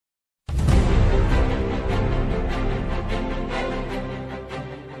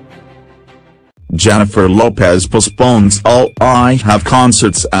Jennifer Lopez postpones All I Have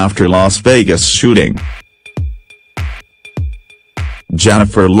concerts after Las Vegas shooting.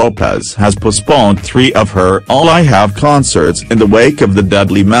 Jennifer Lopez has postponed 3 of her All I Have concerts in the wake of the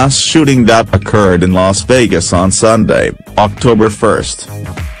deadly mass shooting that occurred in Las Vegas on Sunday, October 1st.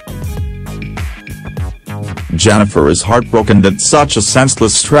 Jennifer is heartbroken that such a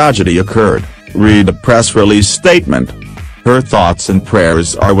senseless tragedy occurred, read a press release statement. Her thoughts and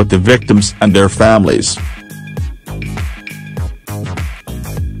prayers are with the victims and their families.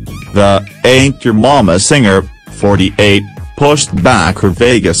 The Ain't Your Mama singer, 48, pushed back her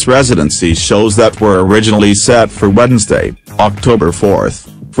Vegas residency shows that were originally set for Wednesday, October 4th,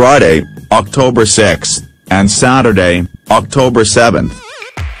 Friday, October 6th, and Saturday, October 7th.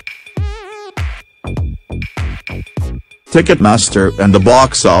 Ticketmaster and the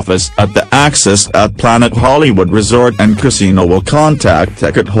box office at the Access at Planet Hollywood Resort and Casino will contact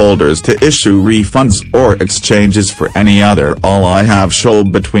ticket holders to issue refunds or exchanges for any other All I Have show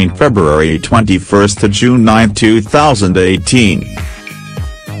between February 21 to June 9, 2018.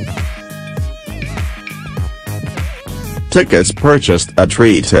 Tickets purchased at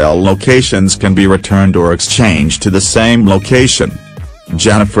retail locations can be returned or exchanged to the same location.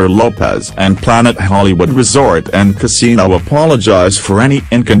 Jennifer Lopez and Planet Hollywood Resort and Casino apologize for any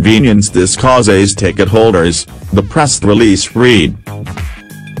inconvenience this causes ticket holders, the press release read.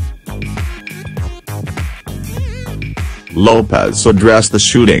 Lopez addressed the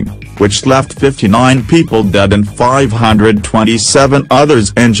shooting, which left 59 people dead and 527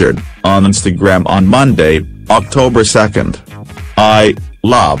 others injured, on Instagram on Monday, October 2nd. "I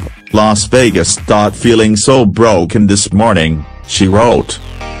love Las Vegas. Feeling so broken this morning," she wrote.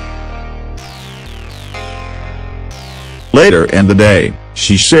 Later in the day,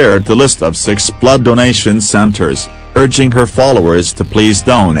 she shared the list of 6 blood donation centers, urging her followers to please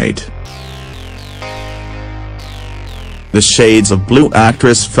donate. The Shades of Blue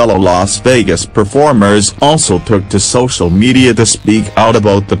actress' fellow Las Vegas performers also took to social media to speak out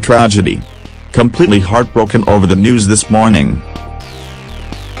about the tragedy. "Completely heartbroken over the news this morning.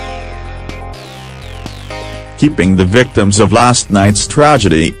 Keeping the victims of last night's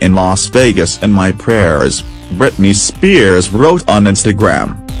tragedy in Las Vegas in my prayers," Britney Spears wrote on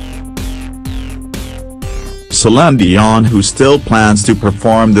Instagram. Celine Dion, who still plans to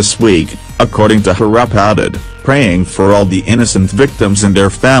perform this week, according to her rep, added, "Praying for all the innocent victims and their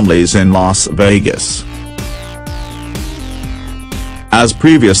families in Las Vegas." As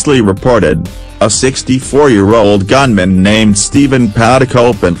previously reported, a 64-year-old gunman named Stephen Paddock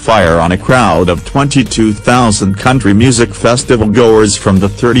opened fire on a crowd of 22,000 country music festival goers from the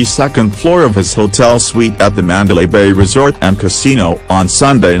 32nd floor of his hotel suite at the Mandalay Bay Resort and Casino on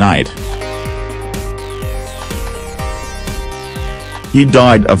Sunday night. He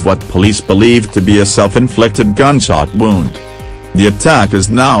died of what police believe to be a self-inflicted gunshot wound. The attack is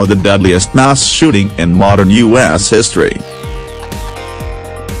now the deadliest mass shooting in modern U.S. history.